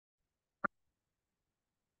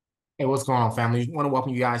Hey, what's going on, family? I want to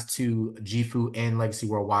welcome you guys to JIFU and Legacy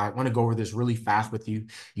Worldwide. I want to go over this really fast with you.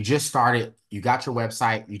 You just started, you got your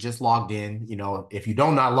website, you just logged in. If you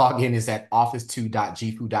don't not log in, it's at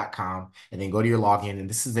office2.jifu.com and then go to your login. And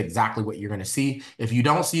this is exactly what you're going to see. If you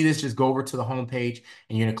don't see this, just go over to the homepage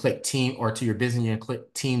and you're going to click team or to your business, you're going to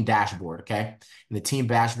click team dashboard. Okay. And the team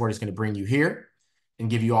dashboard is going to bring you here and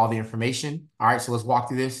give you all the information. All right. So let's walk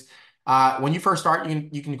through this. When you first start,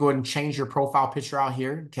 you can go ahead and change your profile picture out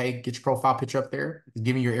here. Okay, get your profile picture up there.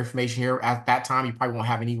 Give me your information here. At that time, you probably won't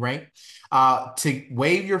have any rank. To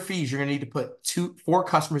waive your fees, you're gonna need to put four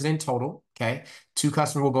customers in total. Okay, two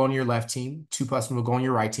customers will go on your left team, two customers will go on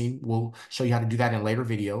your right team. We'll show you how to do that in later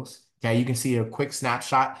videos. Okay, you can see a quick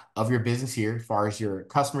snapshot of your business here as far as your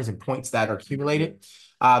customers and points that are accumulated.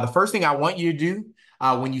 The first thing I want you to do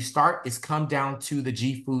when you start is come down to the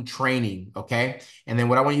JIFU training, okay? And then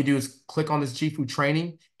what I want you to do is click on this JIFU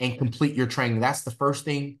training and complete your training. That's the first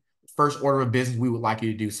thing, first order of business we would like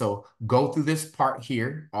you to do. So go through this part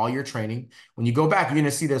here, all your training. When you go back, you're gonna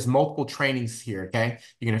see there's multiple trainings here, okay?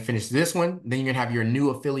 You're gonna finish this one, then you're gonna have your new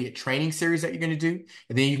affiliate training series that you're gonna do,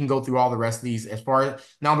 and then you can go through all the rest of these.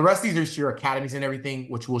 Now the rest of these are just your academies and everything,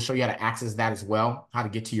 which we'll show you how to access that as well, how to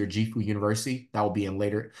get to your JIFU University. That will be in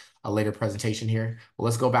a later presentation here. Well,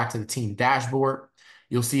 let's go back to the team dashboard.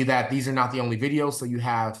 You'll see that these are not the only videos. So you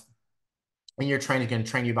have in your training, going to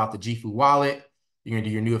train you about the JIFU wallet. You're going to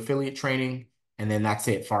do your new affiliate training. And then that's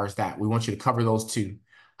it as far as that. We want you to cover those two.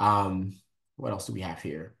 What else do we have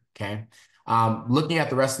here? Okay. Looking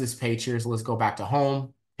at the rest of this page here, so let's go back to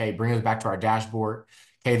home. Okay, bring us back to our dashboard.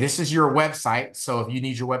 Okay, this is your website. So if you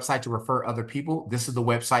need your website to refer other people, this is the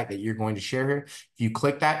website that you're going to share here. If you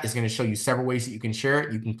click that, it's going to show you several ways that you can share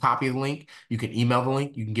it. You can copy the link, you can email the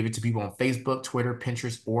link, you can give it to people on Facebook, Twitter,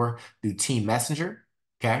 Pinterest, or through Team Messenger.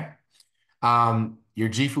 Okay. Your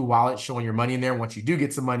JIFU wallet showing your money in there once you do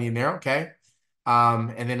get some money in there. Okay.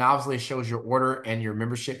 And then obviously it shows your order and your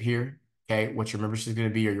membership here. Okay, what your membership is going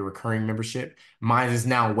to be or your recurring membership. Mine is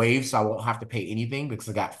now waived, so I won't have to pay anything because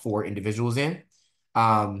I got 4 individuals in.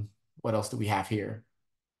 What else do we have here?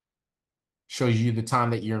 Shows you the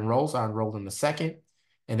time that you're enrolled. So I enrolled in the second.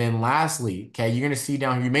 And then lastly, okay, you're going to see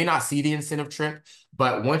down here, you may not see the incentive trip,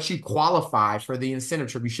 but once you qualify for the incentive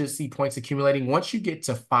trip, you should see points accumulating. Once you get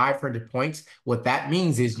to 500 points, what that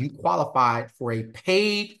means is you qualified for a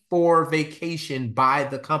paid for vacation by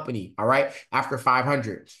the company, all right, after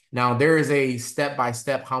 500. Now, there is a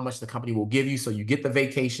step-by-step how much the company will give you. So you get the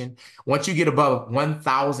vacation. Once you get above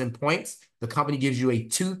 1,000 points, the company gives you a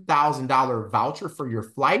 $2,000 voucher for your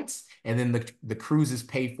flights, and then the cruise is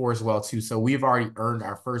paid for as well too. So we've already earned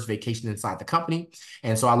our first vacation inside the company,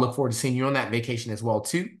 and so I look forward to seeing you on that vacation as well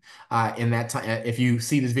too. In that time, if you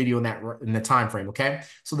see this video in the time frame, okay.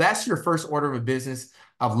 So that's your first order of business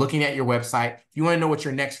of looking at your website. If you want to know what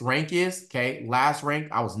your next rank is, okay. Last rank,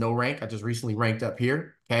 I was no rank. I just recently ranked up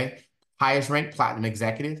here, okay. Highest rank, platinum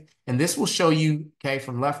executive, and this will show you, okay,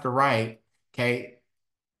 from left to right, okay,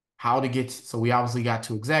 how to get. So we obviously got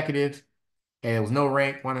to executive. And it was no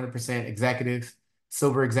rank, 100% executive,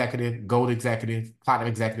 silver executive, gold executive, platinum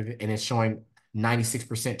executive, and it's showing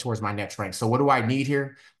 96% towards my next rank. So what do I need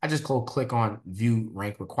here? I just click on view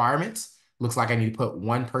rank requirements. Looks like I need to put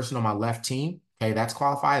 1 person on my left team. Okay, that's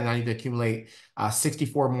qualified. And I need to accumulate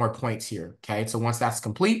 64 more points here. Okay, so once that's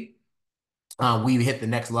complete, we hit the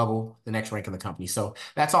next level, the next rank in the company. So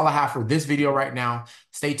that's all I have for this video right now.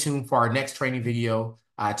 Stay tuned for our next training video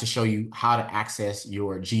to show you how to access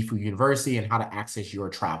your JIFU University and how to access your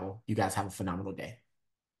travel. You guys have a phenomenal day.